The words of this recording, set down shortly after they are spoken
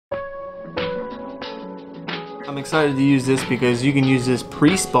I'm excited to use this because you can use this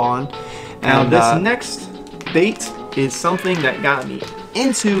pre-spawn. Now And this next bait is something that got me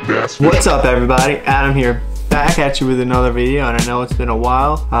into bass fishing. what's up, everybody? Adam here, back at you with another video, and I know it's been a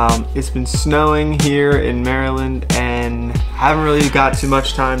while. It's been snowing here in Maryland and haven't really got too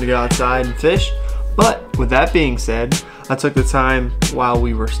much time to go outside and fish. But with that being said, I took the time while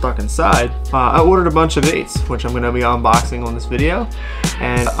we were stuck inside. I ordered a bunch of baits, which I'm gonna be unboxing on this video,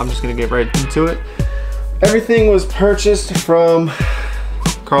 and I'm just gonna get right into it. Everything was purchased from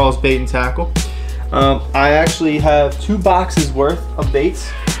KarlsBaitandTackle. I actually have 2 boxes worth of baits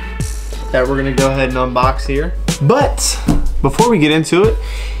that we're gonna go ahead and unbox here. But before we get into it,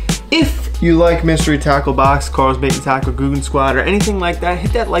 if you like Mystery Tackle Box, Karl's Bait and Tackle, Googan Squad, or anything like that,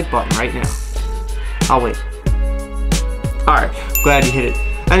 hit that like button right now. I'll wait. Alright, glad you hit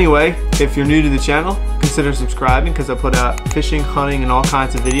it. Anyway, if you're new to the channel, consider subscribing because I put out fishing, hunting, and all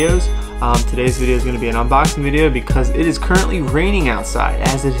kinds of videos. Today's video is going to be an unboxing video because it is currently raining outside,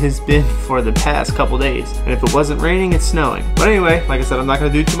 as it has been for the past couple days. And if it wasn't raining, it's snowing. But anyway, like I said, I'm not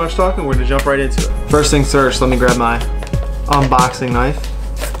going to do too much talking. We're going to jump right into it. First things first, let me grab my unboxing knife.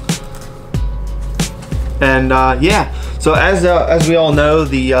 And yeah, so as we all know,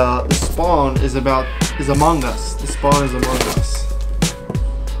 the spawn is among us. The spawn is among us.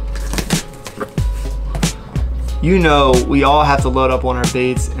 You know, we all have to load up on our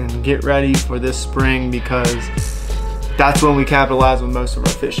baits and get ready for this spring because that's when we capitalize on most of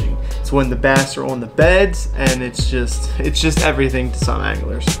our fishing. It's when the bass are on the beds, and it's just everything to some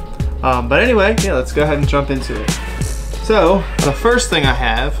anglers. But anyway, yeah, let's go ahead and jump into it. So the first thing I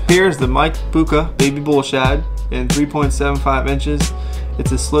have here is the Mike Buka baby bull shad in 3.75 inches.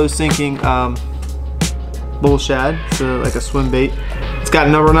 It's a slow sinking bull shad, so like a swim bait. It's got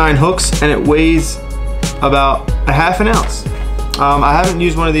number 9 hooks and it weighs about a ½ an ounce. I haven't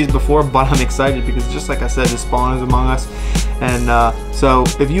used one of these before, but I'm excited because just like I said, the spawn is among us. And so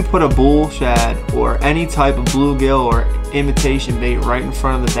if you put a bull shad or any type of bluegill or imitation bait right in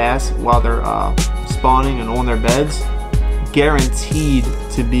front of the bass while they're spawning and on their beds, guaranteed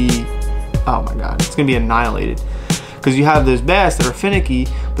to be, oh my god, it's gonna be annihilated. Because you have those bass that are finicky,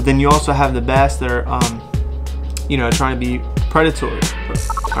 but then you also have the bass that are you know, trying to be predatory.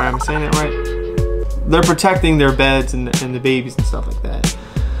 Alright, am I saying that right? They're protecting their beds and the babies and stuff like that.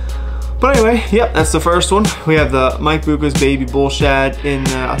 But anyway, yep, that's the first one. We have the Mike Buka's baby bull shad in,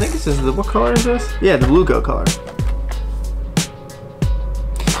 I think it says, what color is this? Yeah, the bluegill color.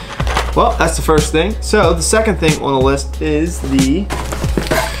 Well, that's the first thing. So the second thing on the list is the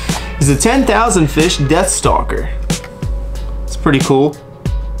 10,000 fish Death Stalker. It's pretty cool.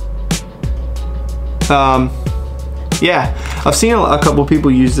 Yeah, I've seen a couple people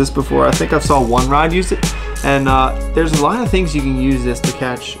use this before. I think I saw one rod use it, and there's a lot of things you can use this to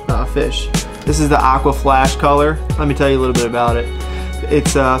catch fish. This is the Aqua Flash color. Let me tell you a little bit about it.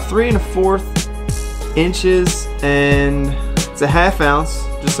 It's 3 1/4 inches, and it's a ½ ounce,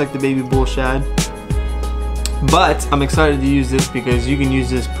 just like the baby bull shad. But I'm excited to use this because you can use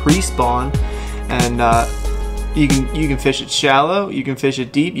this pre-spawn, and you can fish it shallow, you can fish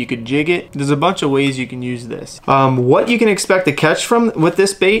it deep, you could jig it. There's a bunch of ways you can use this. What you can expect to catch with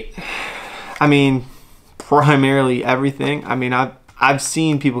this bait, I mean, primarily everything. I mean, I've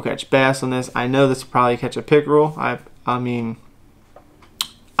seen people catch bass on this. I know this will probably catch a pickerel. I mean,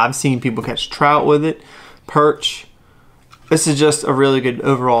 I've seen people catch trout with it, perch. This is just a really good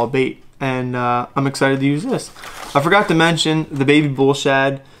overall bait, and I'm excited to use this. I forgot to mention the baby bull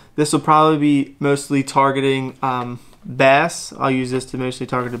shad. This will probably be mostly targeting bass. I'll use this to mostly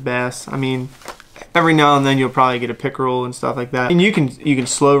target the bass. I mean, every now and then you'll probably get a pickerel and stuff like that. And you can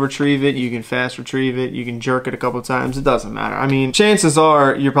slow retrieve it, you can fast retrieve it, you can jerk it a couple times. It doesn't matter. I mean, chances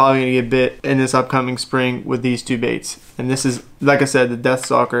are you're probably gonna get bit in this upcoming spring with these 2 baits. And this is, like I said, the Death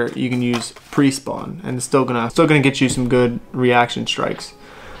Stalker you can use pre-spawn, and it's still gonna get you some good reaction strikes.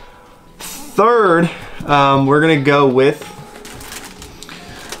 Third, we're gonna go with,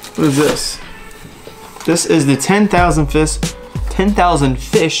 what is this? This is the 10,000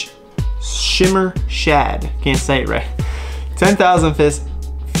 fish shimmer shad. Can't say it right. 10,000 fish.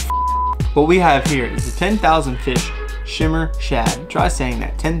 What we have here is the 10,000 fish shimmer shad. Try saying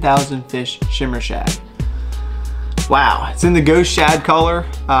that. 10,000 fish shimmer shad. Wow, it's in the ghost shad color.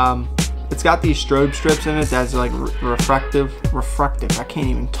 It's got these strobe strips in it that's like refractive. I can't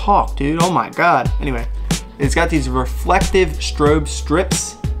even talk, dude. Oh my god. Anyway, it's got these reflective strobe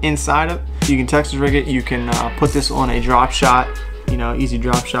strips inside of it. You can Texas rig it. You can put this on a drop shot, you know, easy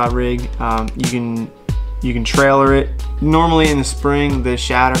drop shot rig. You can trailer it. Normally in the spring, the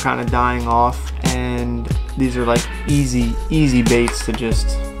shad are kind of dying off, and these are like easy baits to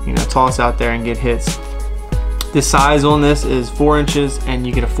just, you know, toss out there and get hits. The size on this is 4 inches, and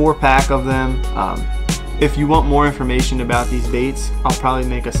you get a 4-pack of them. If you want more information about these baits, I'll probably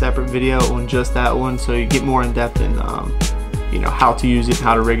make a separate video on just that one, so you get more in depth in you know, how to use it,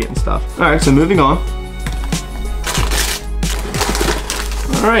 how to rig it and stuff. All right, so moving on.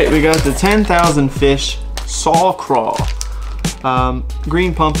 All right, we got the 10,000 fish saw crawl.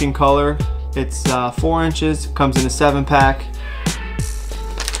 Green pumpkin color. It's 4 inches, comes in a 7-pack.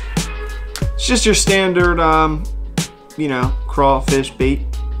 It's just your standard, you know, crawfish bait.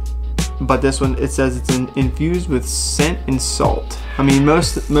 But this one, it says it's infused with scent and salt. I mean,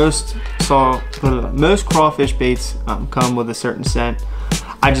 most crawfish baits come with a certain scent.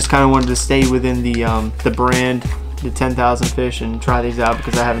 I just kind of wanted to stay within the brand, the 10,000 fish, and try these out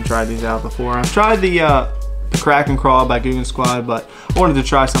because I haven't tried these out before. I've tried the Crack and Crawl by Googan Squad, but I wanted to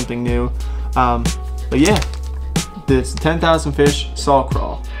try something new. But yeah, this 10,000 fish saw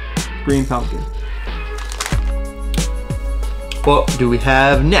crawl, green pumpkin. What do we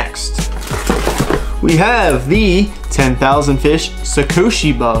have next? We have the 10,000 fish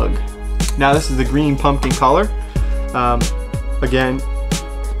Sakoshi bug. Now this is the green pumpkin color. Again,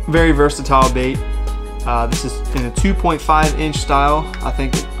 very versatile bait. This is in a 2.5 inch style. I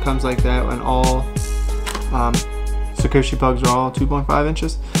think it comes like that when all Sakoshi bugs are all 2.5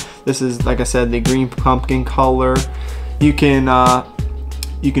 inches. This is, like I said, the green pumpkin color. You can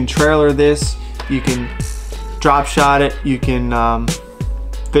trailer this. You can drop shot it. You can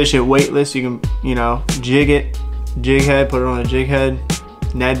fish it weightless. You can, you know, jig it, jig head, put it on a jig head.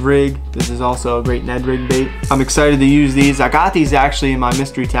 Ned rig. This is also a great Ned rig bait. I'm excited to use these. I got these actually in my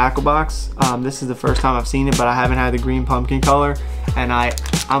mystery tackle box. This is the first time I've seen it, but I haven't had the green pumpkin color, and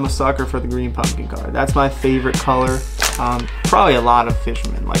I'm a sucker for the green pumpkin color. That's my favorite color. Probably a lot of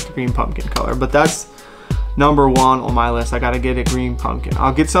fishermen like the green pumpkin color, but that's #1 on my list. I gotta get a green pumpkin.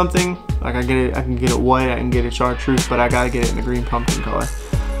 I'll get something like I can get it white, I can get it chartreuse, but I gotta get it in the green pumpkin color.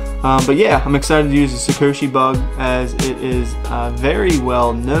 But yeah, I'm excited to use the Sakoshi bug as it is very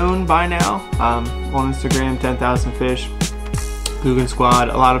well known by now on Instagram. 10,000 fish, Googan Squad.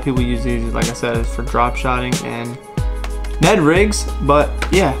 A lot of people use these, like I said, for drop shotting and Ned rigs. But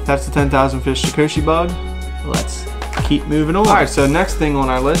yeah, that's the 10,000 fish Sakoshi bug. Let's keep moving on. All right, so next thing on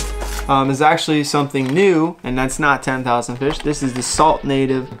our list is actually something new, and that's not 10,000 fish. This is the Salt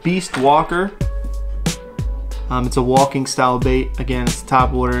Native Beast Walker. It's a walking style bait. Again, it's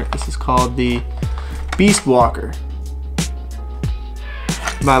top water. This is called the Beast Walker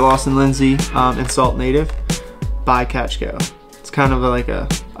by Lawson Lindsay and Salt Native by Catch Co. It's kind of like a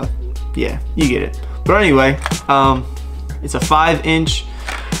yeah, you get it. But anyway, it's a 5-inch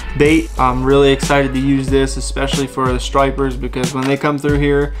bait. I'm really excited to use this, especially for the stripers, because when they come through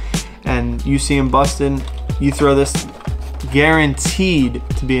here and you see them busting, you throw this, guaranteed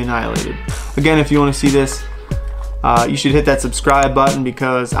to be annihilated. Again, if you want to see this, you should hit that subscribe button,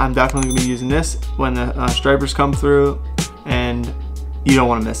 because I'm definitely going to be using this when the stripers come through, and you don't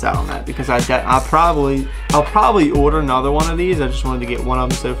want to miss out on that, because I'll probably order another one of these. I just wanted to get one of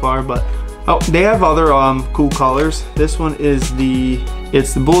them so far, but oh, they have other cool colors. This one is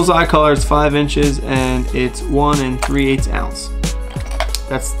it's the bullseye color. It's 5 inches and it's 1 3/8 ounce.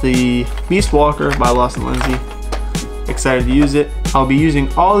 That's the Beast Walker by Lawson Lindsay. Excited to use it. I'll be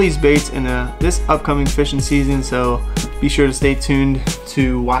using all these baits in this upcoming fishing season, so be sure to stay tuned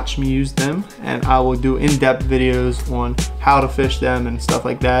to watch me use them, and I will do in-depth videos on how to fish them and stuff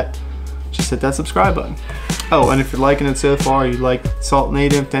like that. Just hit that subscribe button. Oh, and if you're liking it so far, you like Salt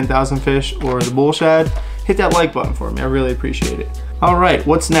Native, 10,000 fish, or the Bull Shad, hit that like button for me. I really appreciate it. All right,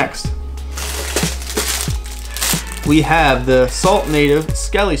 what's next? We have the Salt Native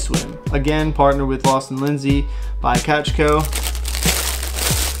Skelly Swim. Again, partnered with Lawson Lindsay by Catch Co.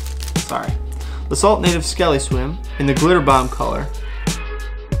 Sorry. The Salt Native Skelly Swim in the Glitter Bomb color.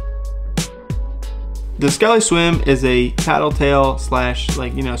 The Skelly Swim is a tattletale slash,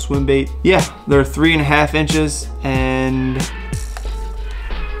 like, you know, swim bait. Yeah, they're 3.5 inches, and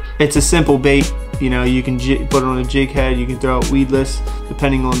it's a simple bait. You know, you can put it on a jig head, you can throw it weedless,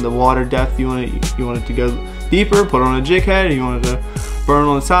 depending on the water depth. You want it to go deeper, put it on a jig head. You want it to burn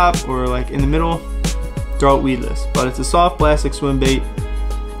on the top or like in the middle, throw it weedless. But it's a soft plastic swim bait.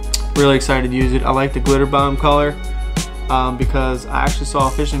 Really excited to use it. I like the Glitter Bomb color because I actually saw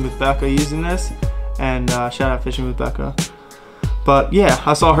Fishing with Becca using this, and shout out Fishing with Becca. But yeah,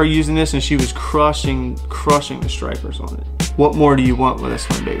 I saw her using this and she was crushing the stripers on it. What more do you want with a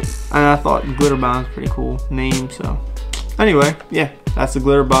swim bait? And I thought Glitter Bomb's a pretty cool name, so. Anyway, yeah, that's the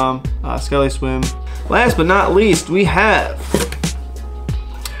Glitter Bomb, Skelly Swim. Last but not least, we have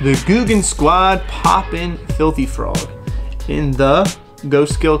the Googan Squad Poppin' Filthy Frog in the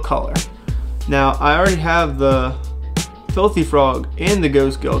Ghost Gill color. Now I already have the Filthy Frog in the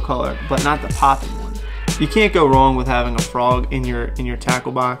Ghost Gill color, but not the popping one. You can't go wrong with having a frog in your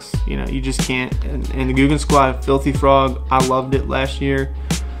tackle box. You know, you just can't. And the Googan Squad Filthy Frog, I loved it last year.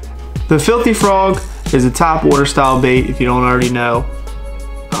 The Filthy Frog is a top water style bait if you don't already know.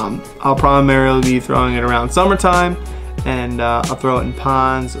 I'll primarily be throwing it around summertime, and I'll throw it in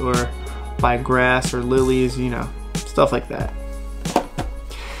ponds or by grass or lilies, you know, stuff like that.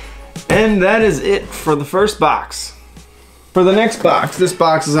 And that is it for the first box. For the next box, this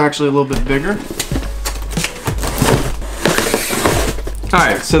box is actually a little bit bigger.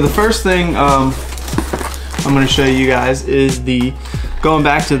 Alright, so the first thing I'm going to show you guys is going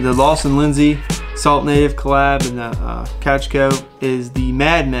back to the Lawson Lindsay Salt Native collab and the Couch Co. is the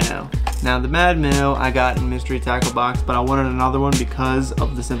Mad Minnow. Now the Mad Minnow I got in Mystery Tackle box, but I wanted another one because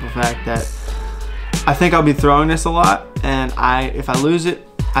of the simple fact that I think I'll be throwing this a lot, and if I lose it,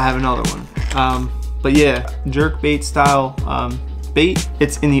 I have another one. But yeah, jerk bait style bait.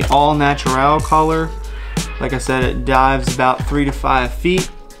 It's in the all natural color. Like I said, it dives about 3 to 5 feet.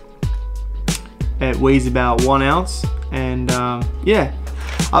 It weighs about 1 ounce, and yeah,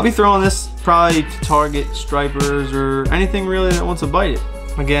 I'll be throwing this probably to target stripers or anything really that wants to bite it.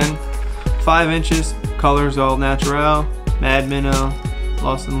 Again, 5 inches, colors all natural, Mad Minnow,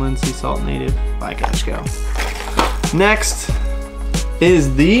 Lawson Lindsay Salt Native by KarlsBaitandTackle. Next is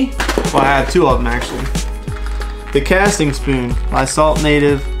well, I have 2 of them actually. The Casting Spoon by Salt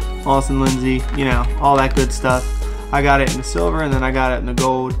Native, Lawson Lindsay, you know, all that good stuff. I got it in the silver and then I got it in the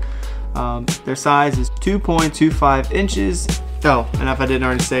gold. Their size is 2.25 inches. Oh, and if I didn't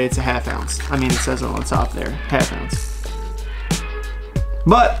already say, it's a 1/2 ounce. I mean, it says it on the top there, 1/2 ounce.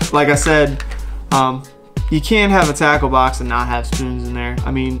 But, like I said, you can't have a tackle box and not have spoons in there.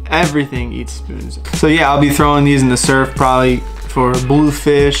 I mean, everything eats spoons. So yeah, I'll be throwing these in the surf probably for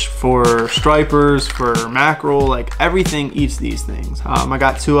bluefish, for stripers, for mackerel, like everything eats these things. I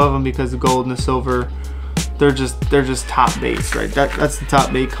got 2 of them because the gold and the silver, they're just top baits, right? That's the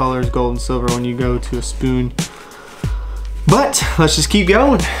top bait colors, gold and silver, when you go to a spoon. But let's just keep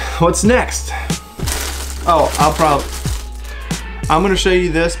going. What's next? Oh, I'm gonna show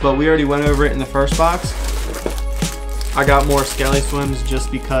you this, but we already went over it in the first box. I got more Skelly Swims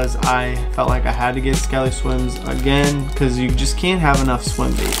just because I felt like I had to get Skelly Swims again, because you just can't have enough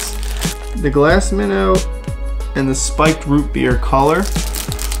swim baits. The Glass Minnow and the Spiked Root Beer color.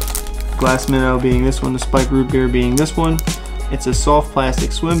 Glass Minnow being this one, the Spiked Root Beer being this one. It's a soft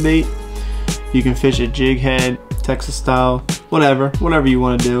plastic swim bait. You can fish it jig head, Texas style, whatever you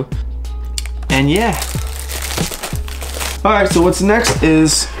want to do. And yeah. Alright, so what's next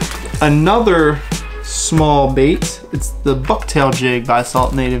is another small bait. It's the Bucktail Jig by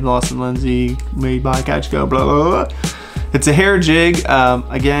Salt Native, Lawson Lindsay, made by KarlsBaitandTackle, blah, blah, blah. It's a hair jig.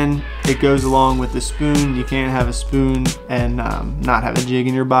 Again, it goes along with the spoon. You can't have a spoon and not have a jig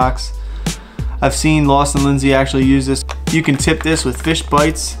in your box. I've seen Lawson Lindsay actually use this. You can tip this with fish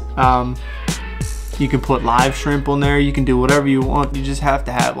bites. You can put live shrimp on there. You can do whatever you want. You just have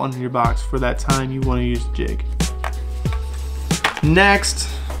to have one in your box for that time you want to use the jig. Next,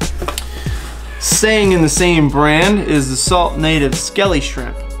 staying in the same brand, is the Salt Native Skelly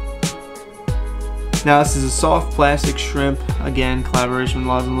Shrimp. Now this is a soft plastic shrimp. Again, collaboration with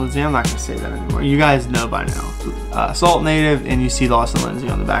Lawson Lindsay. I'm not going to say that anymore. You guys know by now. Salt Native, and you see Lawson Lindsay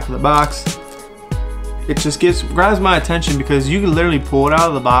on the back of the box. It just grabs my attention because you can literally pull it out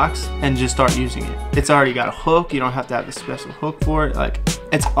of the box and just start using it. It's already got a hook. You don't have to have a special hook for it. Like,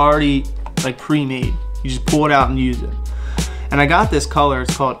 it's already like pre-made. You just pull it out and use it. And I got this color.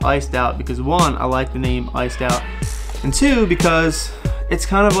 It's called Iced Out because 1, I like the name Iced Out, and 2, because it's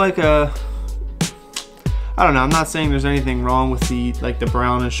kind of like a, I don't know. I'm not saying there's anything wrong with the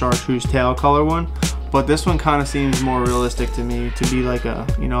brown and chartreuse tail color one, but this one kind of seems more realistic to me to be like a,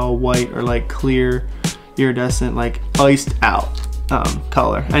 you know, a white or like clear iridescent, like iced out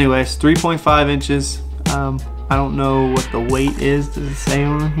color. Anyways, 3.5 inches. I don't know what the weight is. Does it say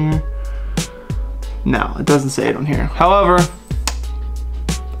on here? No, it doesn't say it on here. However,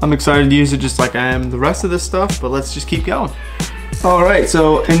 I'm excited to use it just like I am the rest of this stuff, but let's just keep going. All right,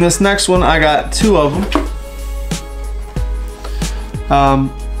 so in this next one, I got 2 of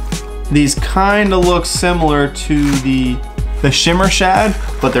them. These kind of look similar to the Shimmer Shad,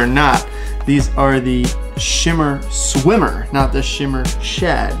 but they're not. These are the Shimmer Swimmer, not the Shimmer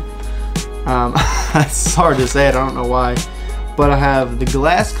Shad. It's hard to say it, I don't know why. But I have the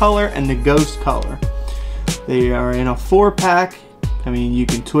glass color and the ghost color. They are in a 4-pack. I mean, you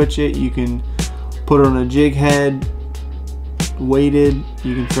can twitch it, you can put it on a jig head, weighted,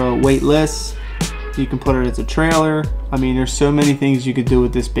 you can throw it weightless, you can put it as a trailer. I mean, there's so many things you could do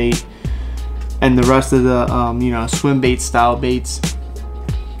with this bait. and the rest of the you know, swim bait style baits.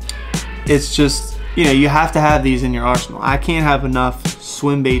 It's just, you know, you have to have these in your arsenal. I can't have enough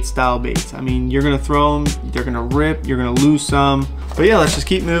swim bait style baits. I mean, you're gonna throw them, they're gonna rip, you're gonna lose some. But yeah, let's just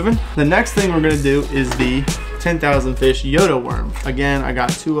keep moving. The next thing we're gonna do is the 10,000 fish Yoda worm. Again, I got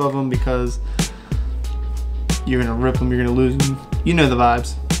 2 of them because you're gonna rip them, you're gonna lose them. You know the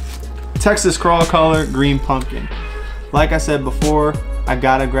vibes. Texas crawl color, green pumpkin. Like I said before, I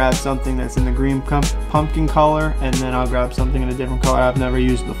gotta grab something that's in the green pumpkin color, and then I'll grab something in a different color I've never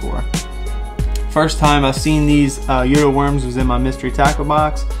used before. First time I've seen these Yoda worms was in my mystery tackle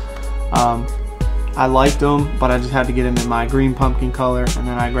box. I liked them, but I just had to get them in my green pumpkin color, and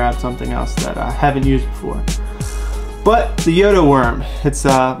then I grabbed something else that I haven't used before. But the Yoda worm, it's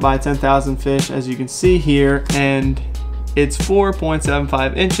by 10,000 fish, as you can see here, and it's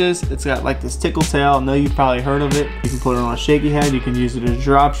 4.75 inches. It's got like this tickle tail. I know you've probably heard of it. You can put it on a shaky head. You can use it as a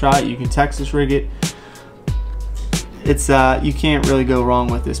drop shot. You can Texas rig it. It's you can't really go wrong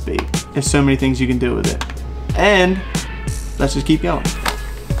with this bait. There's so many things you can do with it. And let's just keep going.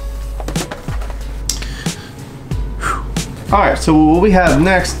 All right, so what we have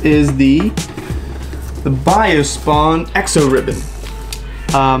next is the BioSpawn Exo Ribbon.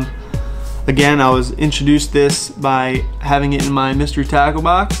 Again, I was introduced this by having it in my mystery tackle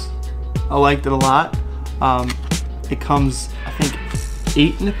box. I liked it a lot. It comes, I think,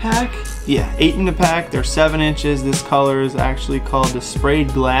 8 in a pack. Yeah, 8 in a pack. They're 7 inches. This color is actually called the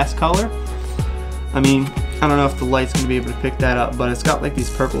sprayed glass color. I mean, I don't know if the light's gonna be able to pick that up, but it's got like these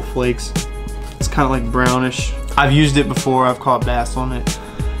purple flakes. It's kind of like brownish. I've used it before. I've caught bass on it.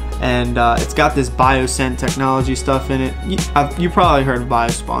 And it's got this bioscent technology stuff in it. You probably heard of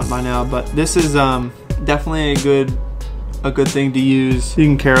BioSpawn by now, but this is definitely a good thing to use. You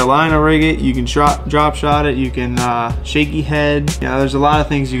can Carolina rig it, you can drop shot it, you can shaky head. You know, there's a lot of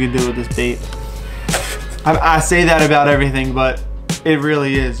things you can do with this bait. I say that about everything, but it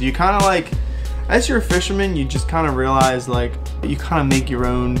really is. You kind of like, as you're a fisherman, you just kind of realize like, you kind of make your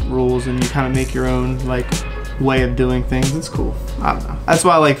own rules and you kind of make your own like way of doing things. It's cool. I don't know. That's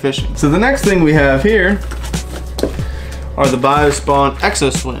why I like fishing. So the next thing we have here are the BioSpawn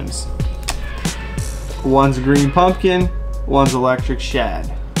Exo Swims. One's green pumpkin, one's electric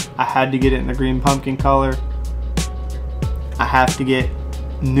shad. I had to get it in the green pumpkin color. I have to get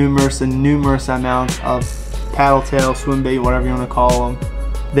numerous amounts of paddle tail, swim bait, whatever you want to call them.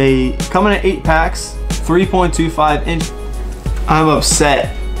 They come in 8 packs, 3.25 inch. I'm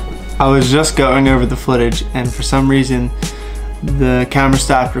upset. I was just going over the footage, and for some reason the camera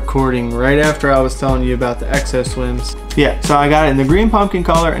stopped recording right after I was telling you about the Exo Swims. Yeah, so I got it in the green pumpkin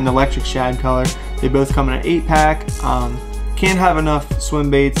color and the electric shad color. They both come in an 8 pack. Can't have enough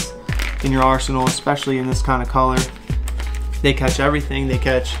swim baits in your arsenal, especially in this kind of color. They catch everything. They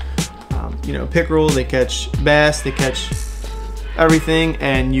catch you know, pickerel, they catch bass, they catch everything,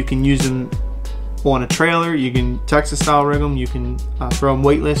 and you can use them on a trailer. You can Texas style rig them, you can throw them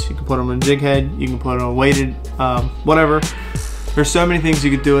weightless, you can put them on a jig head, you can put them on weighted, whatever. There's so many things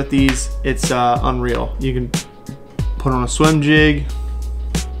you could do with these. It's unreal. You can put on a swim jig.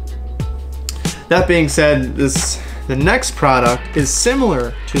 That being said, the next product is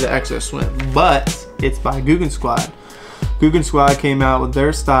similar to the Exo Swim, but it's by Googan Squad. Googan Squad came out with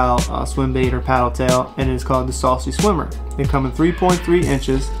their style swim bait or paddle tail, and it's called the Saucy Swimmer. They come in 3.3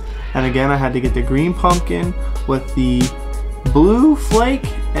 inches. And again, I had to get the green pumpkin with the blue flake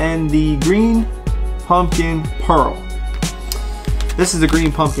and the green pumpkin pearl. This is the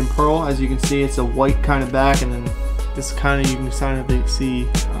green pumpkin pearl. As you can see, it's a white kind of back, and then this kind of, you can kind of see,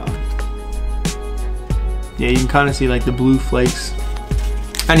 yeah, you can kind of see like the blue flakes.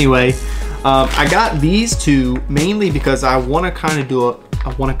 Anyway, I got these two mainly because I want to kind of do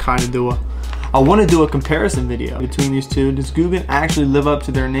a comparison video between these two. Does Googan actually live up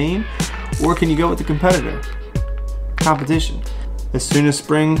to their name, or can you go with the competition? As soon as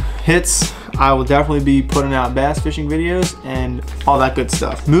spring hits, I will definitely be putting out bass fishing videos and all that good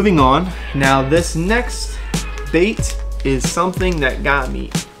stuff. Moving on, now this next bait is something that got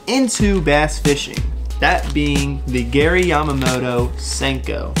me into bass fishing, that being the Gary Yamamoto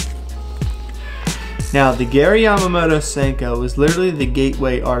Senko. Now, the Gary Yamamoto Senko is literally the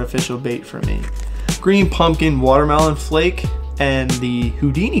gateway artificial bait for me. Green pumpkin watermelon flake and the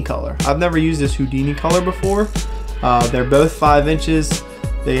Houdini color. I've never used this Houdini color before. They're both 5 inches.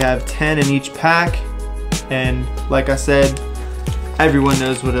 They have 10 in each pack. And like I said, everyone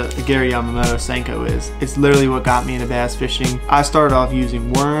knows what a Gary Yamamoto Senko is. It's literally what got me into bass fishing. I started off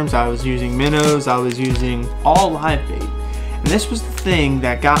using worms, I was using minnows, I was using all live bait. And this was the thing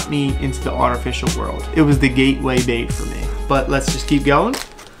that got me into the artificial world. It was the gateway bait for me. But let's just keep going.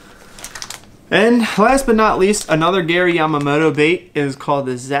 And last but not least, another Gary Yamamoto bait is called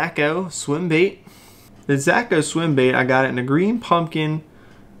the Zacco swim bait. The Zacco swim bait, I got it in a green pumpkin,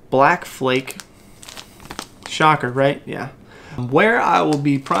 black flake. Shocker, right? Yeah. Where I will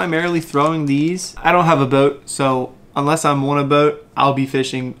be primarily throwing these, I don't have a boat, so unless I'm on a boat, I'll be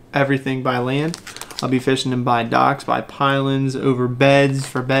fishing everything by land. I'll be fishing them by docks, by pylons, over beds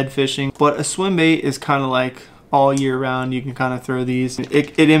for bed fishing. But a swim bait is kind of like all year round. You can kind of throw these.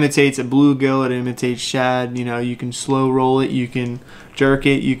 It imitates a bluegill, it imitates shad. You know, you can slow roll it, you can jerk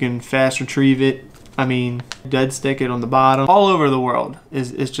it, you can fast retrieve it. I mean, dead stick it on the bottom. All over the world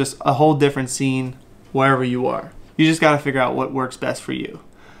is just a whole different scene wherever you are. You just got to figure out what works best for you.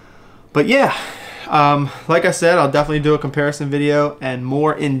 But yeah, like I said, I'll definitely do a comparison video and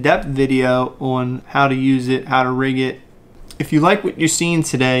more in-depth video on how to use it, how to rig it. If you like what you're seeing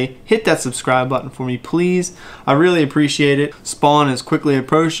today, hit that subscribe button for me, please. I really appreciate it. Spawn is quickly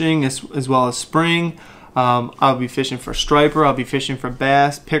approaching as well as spring. I'll be fishing for striper, I'll be fishing for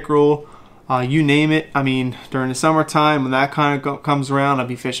bass, pickerel, you name it. I mean, during the summertime when that kind of comes around, I'll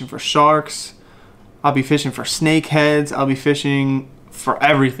be fishing for sharks. I'll be fishing for snakeheads. I'll be fishing for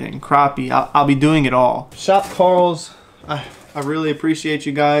everything, crappie. I'll be doing it all. ShopKarls, I really appreciate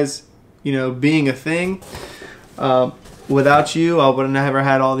you guys, you know, being a thing. Without you, I would have never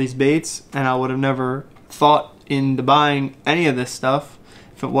had all these baits, and I would have never thought into buying any of this stuff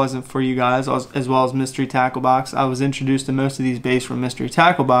if it wasn't for you guys, as well as Mystery Tackle Box. I was introduced to most of these baits from Mystery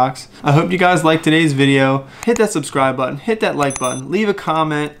Tackle Box. I hope you guys liked today's video. Hit that subscribe button, hit that like button, leave a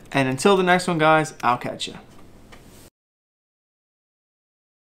comment, and until the next one, guys, I'll catch you.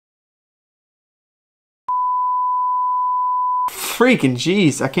 Freaking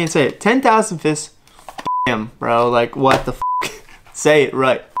jeez, I can't say it. 10,000 fish. Damn, bro, like what the f? Say it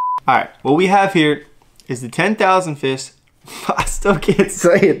right. Alright, what we have here is the 10,000 fish. I still can't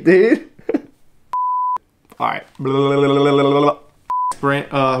say it, dude. Alright.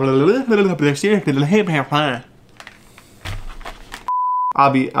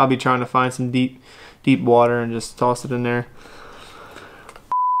 I'll be trying to find some deep water and just toss it in there.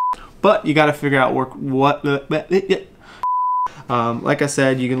 But you gotta figure out what like I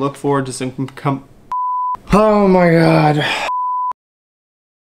said, you can look forward to some oh my god.